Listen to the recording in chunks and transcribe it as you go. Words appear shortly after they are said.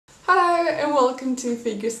and welcome to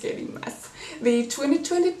Figure Skating Mess. The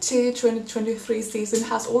 2022-2023 season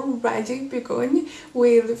has already begun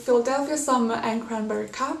with Philadelphia Summer and Cranberry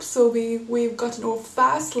Cup, so we've gotten a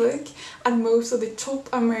fast look at most of the top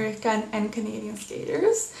American and Canadian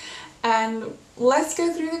skaters. And let's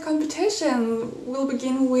go through the competition. We'll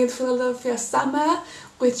begin with Philadelphia Summer,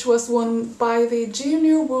 which was won by the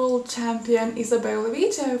junior world champion Isabeau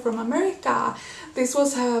Leviton from America. This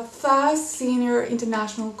was her first senior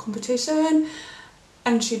international competition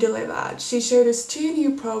and she delivered. She showed us two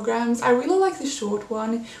new programs. I really like the short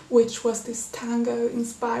one, which was this tango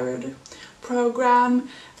inspired program.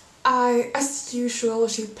 As usual,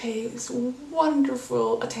 she pays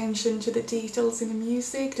wonderful attention to the details in the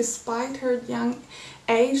music despite her young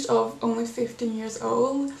age of only 15 years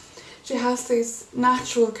old. She has this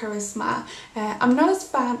natural charisma. I'm not as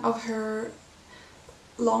fan of her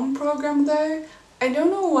long program though. I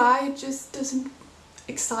don't know why, it just doesn't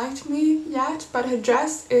excite me yet, but her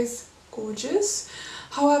dress is gorgeous.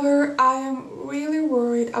 However, I am really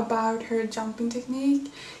worried about her jumping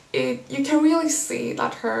technique. You can really see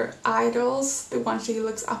that her idols, the ones she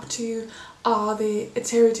looks up to, are the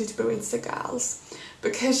Eteritud Baritza girls,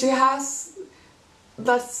 because she has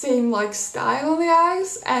that same like style on the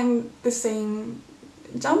ice and the same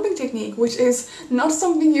jumping technique, which is not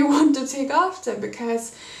something you want to take after,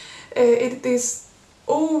 because it is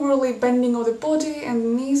overly bending of the body and the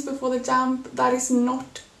knees before the jump. That is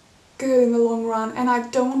not good in the long run, and I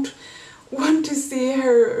don't want to see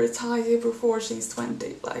her retire before she's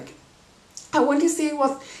 20. Like, I want to see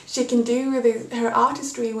what she can do with her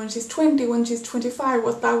artistry when she's 20, when she's 25,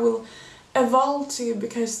 what that will evolve to,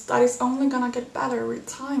 because that is only gonna get better with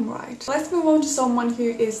time, right? Let's move on to someone who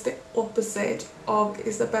is the opposite of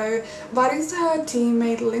Isabeau. That is her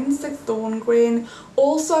teammate Lindsay Thorngren,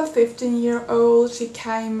 also a 15-year-old. She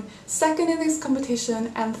came second in this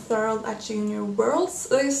competition and third at Junior Worlds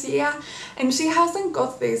this year, and she hasn't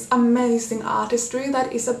got this amazing artistry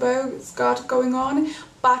that Isabeau's got going on,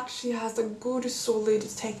 but she has a good solid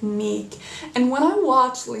technique. And when I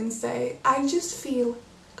watch Lindsay, I just feel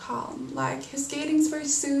calm. Like, her skating is very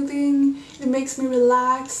soothing, it makes me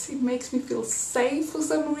relax, it makes me feel safe for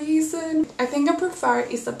some reason. I think I prefer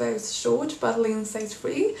Isabeau's short but Lindsay's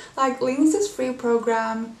free. Like, Lindsay's free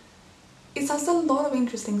program, it has a lot of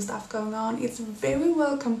interesting stuff going on. It's very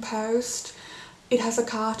well composed. It has a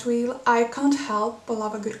cartwheel. I can't help but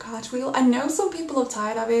love a good cartwheel. I know some people are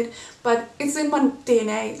tired of it, but it's in my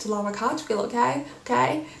DNA to love a cartwheel, okay?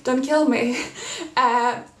 Okay? Don't kill me.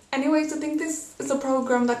 Anyways, I think this is a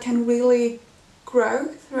program that can really grow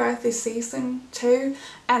throughout this season too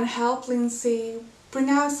and help Lindsay bring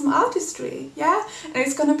out some artistry, yeah? And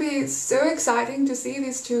it's gonna be so exciting to see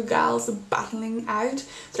these two girls battling out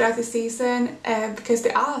throughout the season because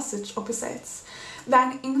they are such opposites.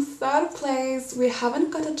 Then in third place, we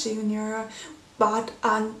haven't got a junior, but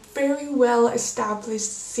a very well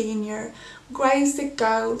established senior, Gracie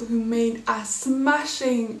Gold, who made a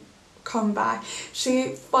smashing comeback.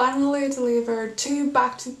 She finally delivered two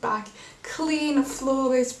back-to-back clean,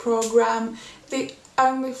 flawless program. The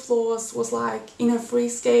only flaws was like in her free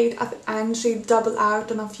skate at the end she doubled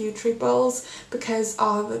out on a few triples because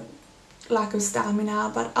of the lack of stamina,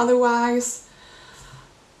 but otherwise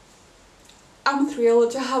I'm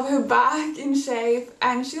thrilled to have her back in shape,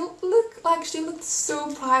 and she looked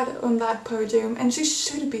so proud on that podium, and she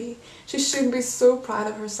should be so proud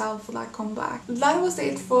of herself for that comeback. That was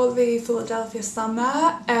it for the Philadelphia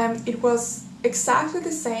Summer. It was exactly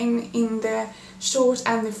the same in the short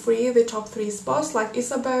and the free, the top three spots, like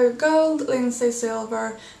Isabeau gold, Lindsay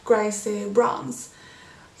silver, Gracie bronze.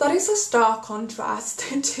 That is a stark contrast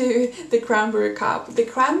to the Cranberry Cup. The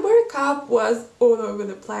Cranberry Cup was all over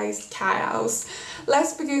the place, chaos.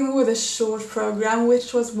 Let's begin with a short program,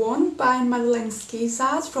 which was won by Madeleine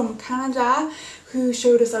Skisat from Canada, who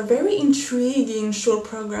showed us a very intriguing short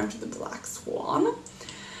program to the Black Swan.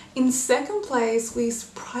 In second place, we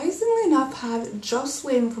surprisingly enough had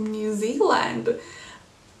Jocelyn from New Zealand.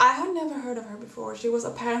 I had never heard of her before. She was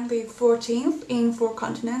apparently 14th in 4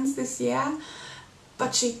 continents this year,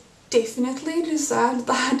 but she definitely deserved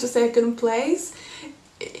that second place.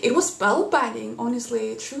 It was spellbinding,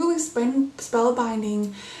 honestly, truly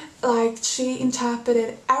spellbinding. Like, she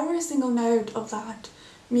interpreted every single note of that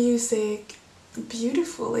music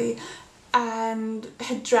beautifully, and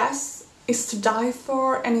her dress is to die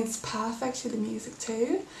for, and it's perfect to the music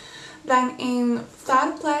too. Then in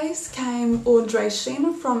third place came Audrey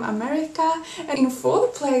Shin from America, and in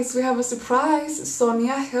fourth place we have a surprise,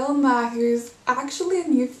 Sonia Hilma, who is actually a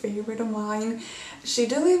new favorite of mine. She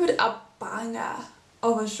delivered a banger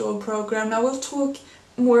of a short program. Now we'll talk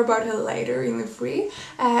more about her later in the free.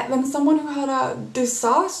 Then someone who had a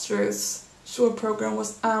disastrous short program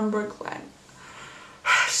was Amber Glenn.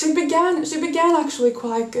 She began actually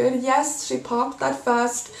quite good. Yes, she popped that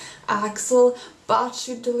first axel, but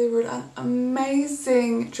she delivered an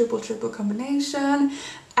amazing triple combination,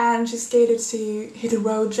 and she skated to hit a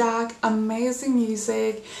road jack, amazing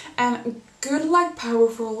music, and good like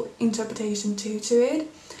powerful interpretation too to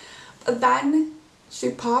it. But then she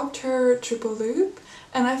popped her triple loop,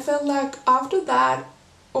 and I felt like after that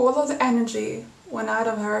all of the energy went out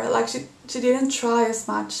of her. Like she didn't try as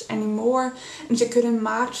much anymore, and she couldn't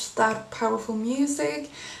match that powerful music.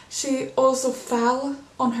 She also fell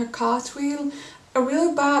on her cartwheel, a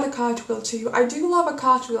really bad cartwheel too. I do love a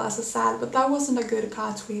cartwheel, as I said, but that wasn't a good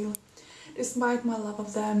cartwheel. Despite my love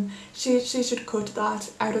of them, she should cut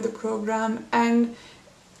that out of the program. And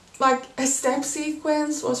like a step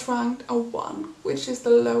sequence was ranked a 1, which is the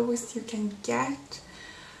lowest you can get.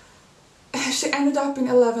 She ended up in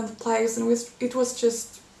 11th place, and it was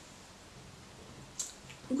just...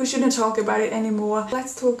 we shouldn't talk about it anymore.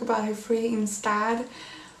 Let's talk about her free instead.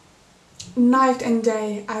 Night and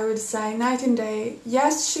day, I would say. Night and day.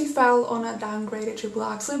 Yes, she fell on a downgraded triple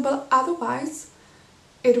axel, but otherwise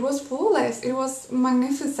it was flawless. It was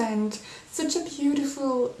magnificent. Such a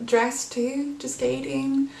beautiful dress too, to skate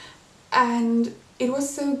in. And it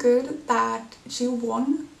was so good that she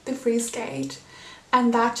won the free skate.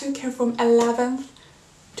 And that took her from 11th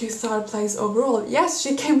to 3rd place overall. Yes,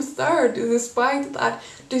 she came 3rd despite that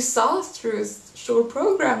disastrous short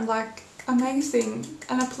program. Like, amazing.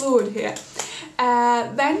 An applaud here.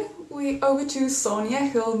 Then we over to Sonia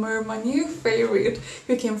Hilmer, my new favorite,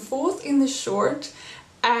 who came 4th in the short.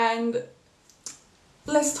 And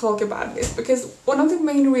let's talk about this, because one of the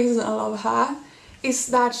main reasons I love her is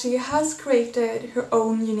that she has created her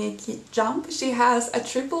own unique jump. She has a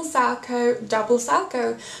triple salcho, double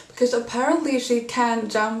salcho, because apparently she can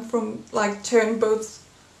jump from, like, turn both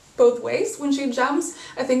ways when she jumps.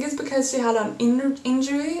 I think it's because she had an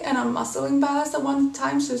injury and a muscle imbalance at one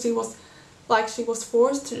time, so she was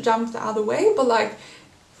forced to jump the other way. But like,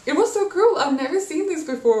 it was so cool. I've never seen this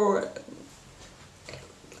before.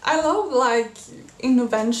 I love like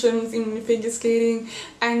inventions in figure skating,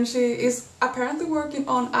 and she is apparently working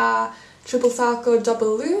on a triple salcho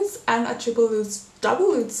double lutz and a triple lutz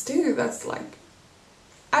double lutz too. That's like,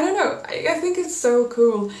 I don't know, I think it's so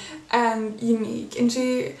cool and unique. And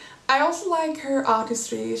I also like her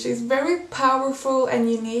artistry. She's very powerful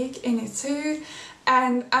and unique in it too,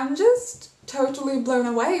 and I'm just totally blown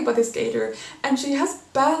away by this skater. And she has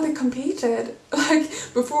barely competed. Like,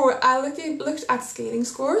 before I looked at skating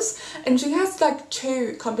scores, and she has like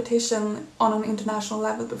 2 competition on an international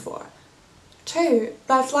level before. 2,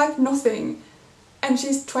 that's like nothing. And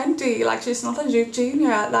she's 20, like she's not a junior.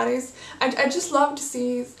 That is, I just love to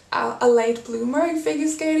see a late bloomer in figure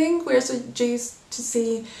skating. We're so used to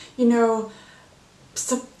see, you know,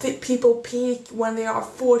 some people peak when they are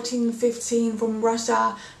 14, 15 from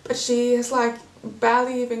Russia, but she has like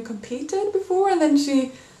barely even competed before, and then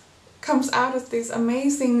she comes out as this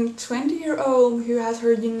amazing 20-year-old who has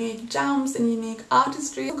her unique jumps and unique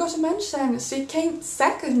artistry. I forgot to mention, she came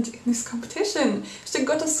 2nd in this competition. She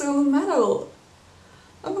got a silver medal.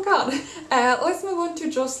 Oh my god. Let's move on to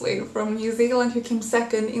Jocelyn from New Zealand, who came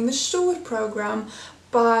 2nd in the short program,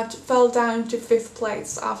 but fell down to 5th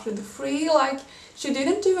place after the free. Like, she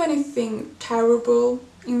didn't do anything terrible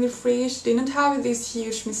in the free. She didn't have this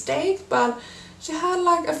huge mistake, but she had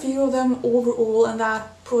like a few of them overall, and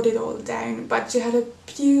that brought it all down. But she had a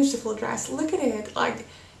beautiful dress. Look at it. Like,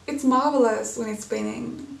 it's marvelous when it's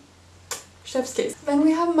spinning. Chef's kiss. Then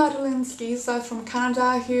we have Madeline Skisa from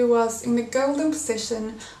Canada, who was in the golden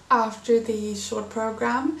position after the short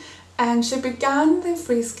program, and she began the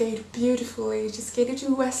free skate beautifully. She skated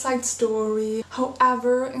to West Side Story.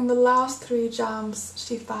 However, in the last 3 jumps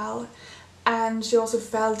she fell, and she also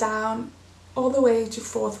fell down all the way to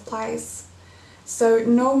 4th place. So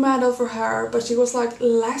no medal for her, but she was like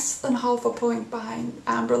less than half a point behind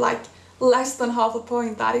Amber. Like, less than half a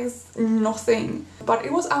point, that is nothing. But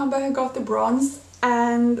it was Amber who got the bronze,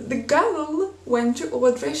 and the gold went to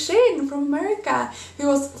Audrey Shane from America, who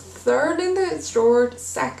was 3rd in the short,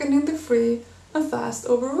 2nd in the free, and 1st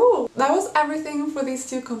overall. That was everything for these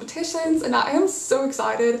 2 competitions, and I am so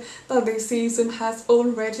excited that this season has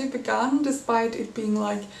already begun, despite it being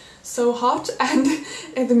like so hot and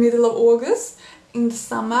in the middle of August in the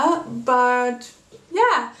summer. But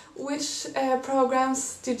yeah, which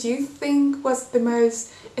programs did you think was the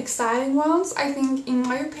most exciting ones? I think, in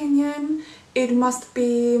my opinion, it must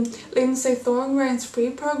be Lindsay Thorngren's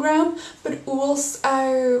free program, but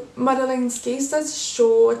also Madeline Skisa's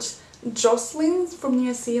short Jocelyn's from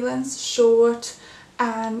New Zealand's short,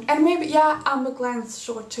 and maybe, yeah, Amber Glen's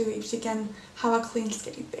short too, if she can have a clean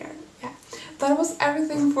skate there. Yeah, that was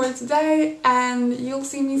everything for today, and you'll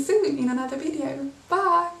see me soon in another video.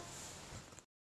 Bye!